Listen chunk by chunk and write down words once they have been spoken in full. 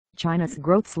China's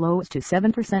growth slows to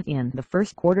 7% in the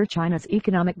first quarter. China's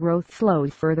economic growth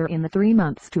slowed further in the 3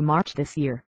 months to March this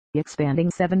year,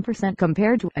 expanding 7%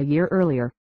 compared to a year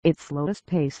earlier, its slowest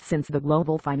pace since the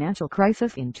global financial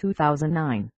crisis in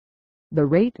 2009. The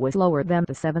rate was lower than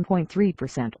the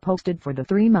 7.3% posted for the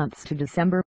 3 months to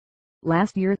December.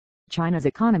 Last year, China's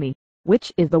economy,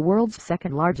 which is the world's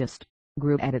second largest,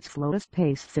 grew at its slowest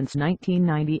pace since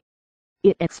 1990.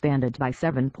 It expanded by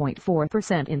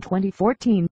 7.4% in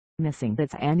 2014, missing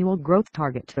its annual growth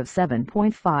target of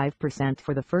 7.5%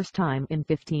 for the first time in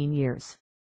 15 years.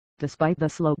 Despite the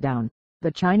slowdown,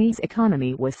 the Chinese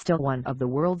economy was still one of the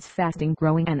world's fastest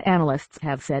growing, and analysts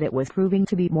have said it was proving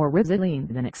to be more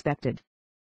resilient than expected.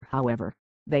 However,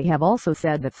 they have also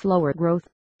said that slower growth,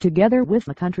 together with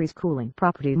the country's cooling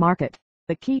property market,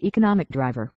 the key economic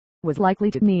driver, was likely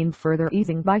to mean further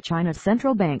easing by China's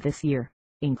central bank this year,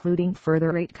 including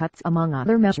further rate cuts among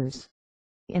other measures.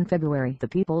 In February, the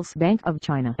People's Bank of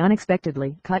China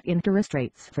unexpectedly cut interest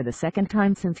rates for the second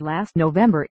time since last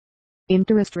November.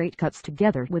 Interest rate cuts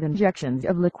together with injections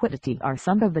of liquidity are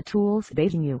some of the tools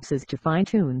Beijing uses to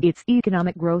fine-tune its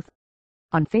economic growth.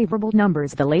 Unfavorable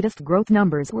numbers. The latest growth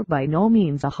numbers were by no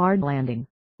means a hard landing,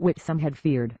 which some had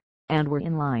feared, and were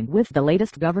in line with the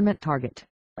latest government target,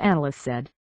 analysts said.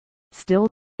 Still,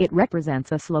 it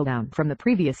represents a slowdown from the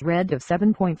previous rate of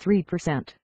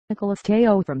 7.3%, Nicholas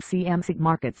Teo from CMC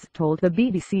Markets told the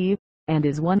BBC, and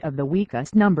is one of the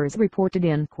weakest numbers reported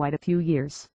in quite a few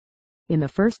years. In the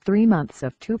first 3 months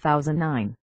of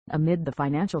 2009, amid the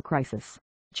financial crisis,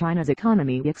 China's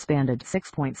economy expanded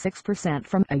 6.6%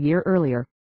 from a year earlier.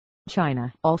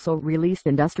 China also released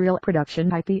industrial production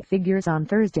IP figures on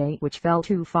Thursday, which fell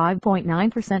to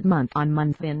 5.9%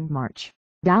 month-on-month in March,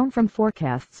 down from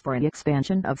forecasts for an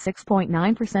expansion of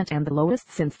 6.9% and the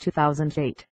lowest since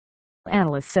 2008.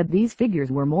 Analysts said these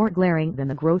figures were more glaring than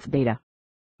the growth data.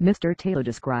 Mr. Taylor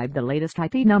described the latest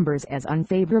IP numbers as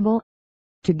unfavorable.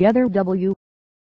 Together